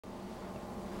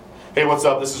Hey, what's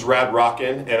up? This is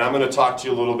Radrockin, and I'm going to talk to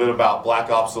you a little bit about Black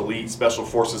Ops Elite Special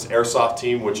Forces Airsoft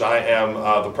Team, which I am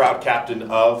the proud captain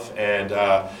of, and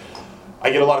I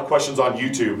get a lot of questions on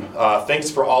YouTube. Thanks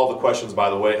for all the questions, by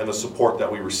the way, and the support that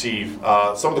we receive.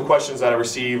 Some of the questions that I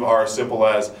receive are as simple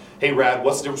as, hey Rad,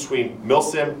 what's the difference between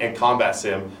MilSim and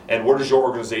CombatSim, and where does your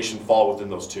organization fall within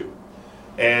those two?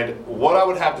 And what I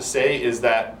would have to say is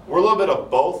that we're a little bit of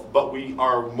both, but we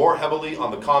are more heavily on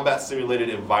the combat simulated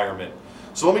environment.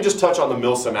 So let me just touch on the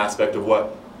MilSim aspect of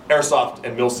what Airsoft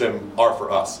and MilSim are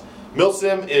for us.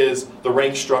 MilSim is the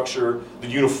rank structure, the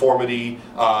uniformity,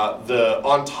 the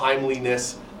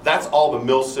untimeliness. That's all the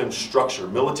MilSim structure,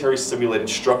 military simulated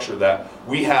structure that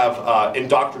we have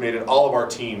indoctrinated all of our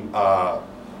team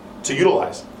to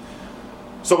utilize.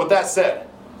 So with that said,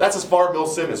 that's as far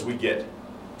MilSim as we get.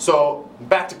 So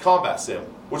back to CombatSim,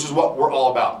 which is what we're all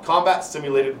about, combat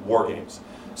simulated war games.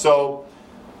 So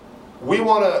we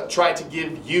want to try to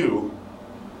give you,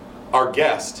 our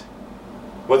guest,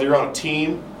 whether you're on a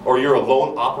team or you're a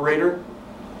lone operator,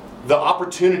 the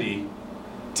opportunity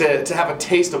to have a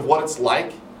taste of what it's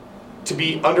like to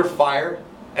be under fire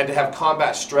and to have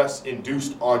combat stress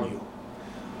induced on you.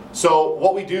 So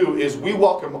what we do is we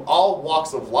welcome all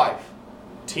walks of life,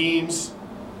 teams,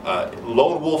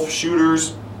 lone wolf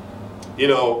shooters, you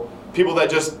know, people that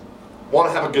just want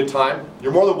to have a good time.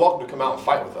 You're more than welcome to come out and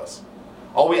fight with us.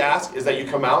 All we ask is that you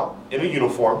come out in a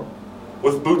uniform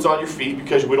with boots on your feet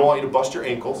because we don't want you to bust your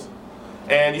ankles,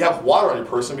 and you have water on your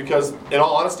person because, in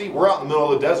all honesty, we're out in the middle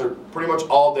of the desert pretty much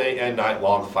all day and night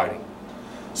long fighting.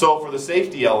 So for the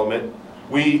safety element,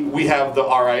 we have the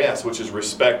RIS, which is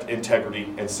respect, integrity,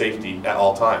 and safety at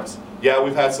all times. Yeah,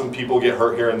 we've had some people get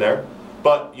hurt here and there,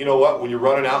 but you know what? When you're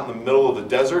running out in the middle of the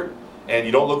desert and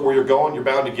you don't look where you're going, you're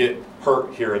bound to get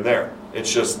hurt here and there.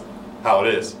 It's just how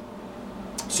it is.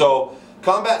 So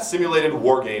combat simulated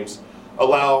war games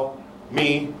allow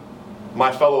me,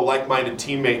 my fellow like-minded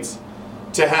teammates,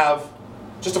 to have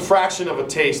just a fraction of a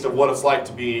taste of what it's like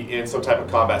to be in some type of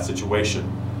combat situation.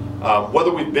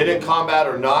 Whether we've been in combat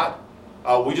or not,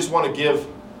 we just want to give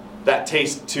that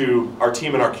taste to our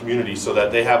team and our community so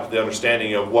that they have the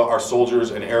understanding of what our soldiers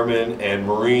and airmen and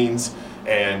Marines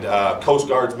and Coast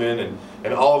Guardsmen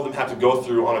and all of them have to go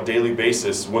through on a daily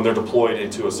basis when they're deployed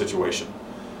into a situation.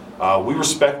 We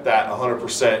respect that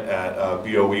 100% at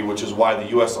B.o.E, which is why the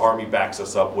U.S. Army backs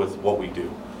us up with what we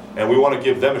do. And we want to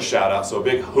give them a shout out, so a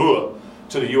big hooah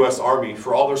to the U.S. Army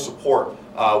for all their support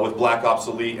with Black Ops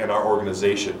Elite and our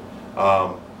organization.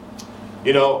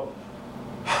 You know,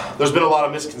 there's been a lot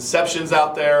of misconceptions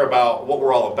out there about what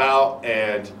we're all about,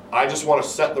 and I just want to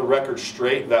set the record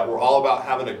straight that we're all about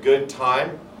having a good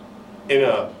time in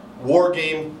a war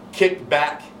game, kicked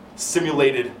back,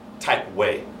 simulated type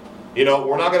way. You know,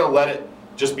 we're not going to let it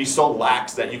just be so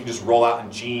lax that you can just roll out in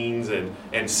jeans and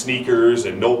sneakers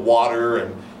and no water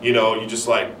and, you know, you just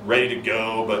like ready to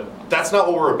go, but that's not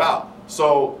what we're about.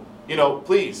 So, you know,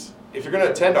 please, if you're going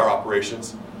to attend our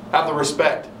operations, have the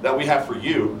respect that we have for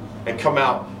you and come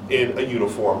out in a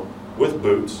uniform with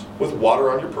boots, with water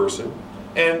on your person,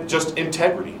 and just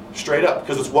integrity, straight up,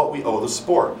 because it's what we owe the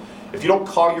sport. If you don't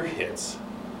call your hits,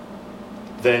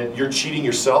 then you're cheating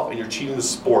yourself and you're cheating the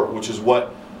sport, which is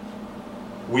what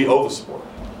we owe the sport.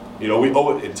 You know, we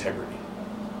owe it integrity.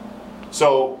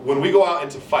 So when we go out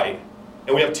into fight,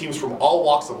 and we have teams from all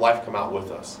walks of life come out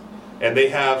with us, and they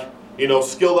have, you know,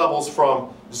 skill levels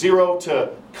from 0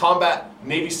 to combat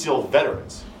Navy SEAL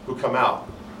veterans who come out,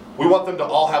 we want them to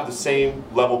all have the same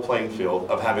level playing field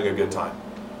of having a good time.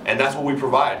 And that's what we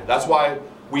provide. That's why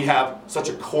we have such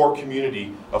a core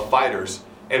community of fighters,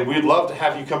 and we'd love to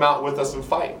have you come out with us and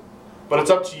fight. But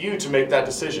it's up to you to make that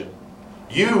decision.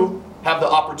 You have the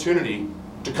opportunity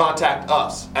to contact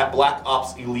us at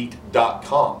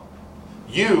blackopselite.com.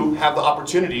 You have the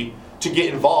opportunity to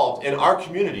get involved in our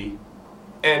community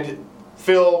and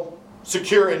feel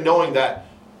secure in knowing that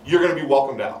you're going to be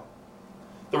welcomed out.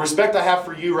 The respect I have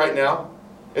for you right now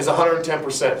is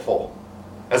 110% full,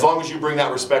 as long as you bring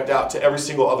that respect out to every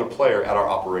single other player at our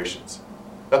operations.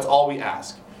 That's all we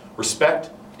ask.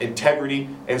 Respect, integrity,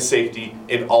 and safety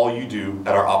in all you do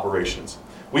at our operations.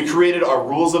 We created our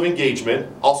rules of engagement,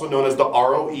 also known as the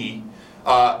ROE,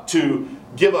 to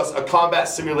give us a combat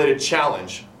simulated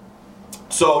challenge.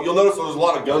 So you'll notice there's a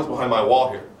lot of guns behind my wall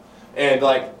here. And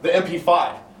like the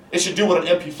MP5, it should do what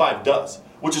an MP5 does,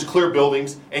 which is clear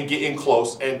buildings and get in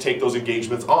close and take those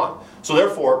engagements on. So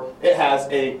therefore, it has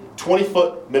a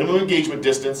 20-foot minimum engagement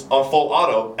distance on full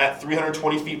auto at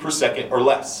 320 feet per second or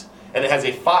less. And it has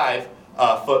a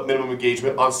 5-foot minimum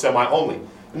engagement on semi only.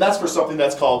 And that's for something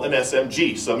that's called an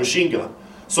SMG, submachine gun.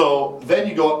 So then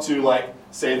you go up to, like,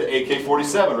 say the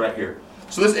AK-47 right here.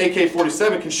 So this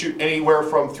AK-47 can shoot anywhere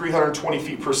from 320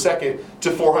 feet per second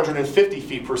to 450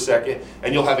 feet per second,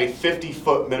 and you'll have a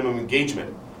 50-foot minimum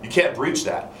engagement. You can't breach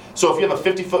that. So if you have a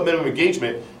 50-foot minimum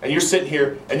engagement, and you're sitting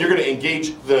here and you're going to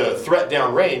engage the threat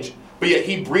down range, but yet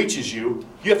he breaches you,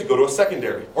 you have to go to a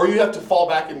secondary. Or you have to fall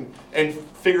back and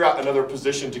figure out another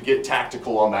position to get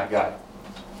tactical on that guy.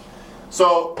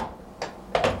 So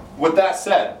with that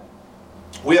said,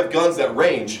 we have guns that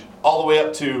range all the way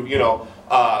up to,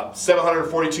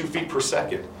 742 feet per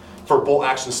second for a bolt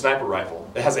action sniper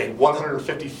rifle. It has a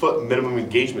 150-foot minimum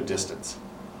engagement distance.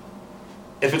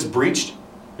 If it's breached,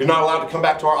 you're not allowed to come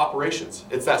back to our operations.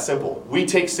 It's that simple. We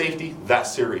take safety that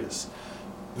serious.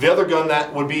 The other gun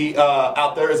that would be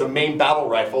out there is a main battle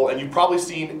rifle, and you've probably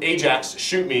seen Ajax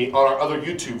shoot me on our other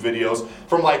YouTube videos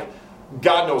from like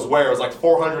God knows where. It was like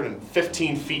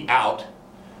 415 feet out,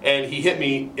 and he hit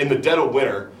me in the dead of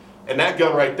winter. And that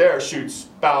gun right there shoots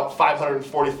about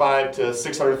 545 to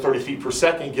 630 feet per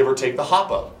second, give or take the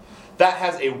hop up. That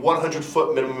has a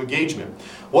 100-foot minimum engagement.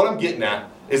 What I'm getting at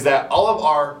is that all of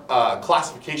our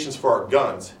classifications for our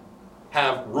guns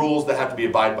have rules that have to be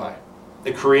abided by.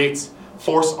 It creates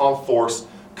force-on-force,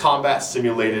 combat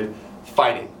simulated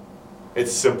fighting.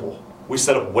 It's simple. We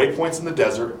set up waypoints in the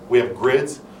desert. We have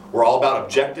grids. We're all about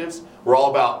objectives. We're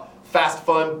all about fast,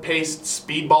 fun, paced,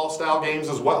 speedball style games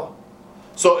as well.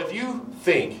 So if you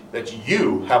think that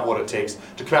you have what it takes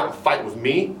to come out and fight with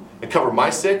me and cover my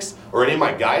six, or any of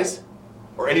my guys,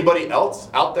 or anybody else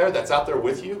out there that's out there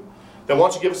with you, then why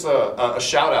don't you give us a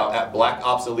shout out at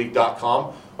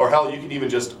blackopselite.com, or hell, you can even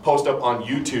just post up on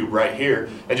YouTube right here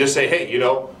and just say, hey,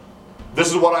 this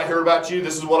is what I heard about you,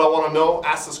 this is what I want to know,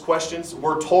 ask us questions.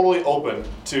 We're totally open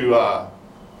to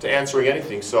answering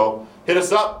anything, so hit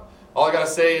us up. All I gotta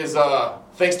say is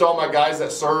thanks to all my guys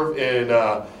that serve in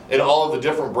all of the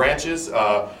different branches.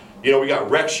 We got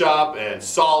Rec Shop and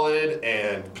Solid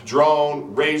and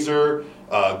Padron, Razor,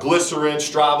 Glycerin,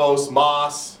 Stravos,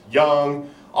 Moss, Young.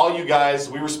 All you guys,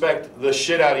 we respect the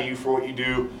shit out of you for what you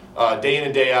do day in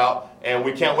and day out, and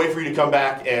we can't wait for you to come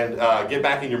back and get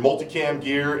back in your multicam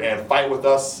gear and fight with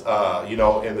us,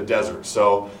 in the desert.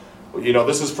 So,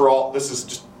 this is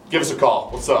just give us a call.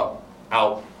 What's up?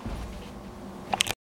 Out.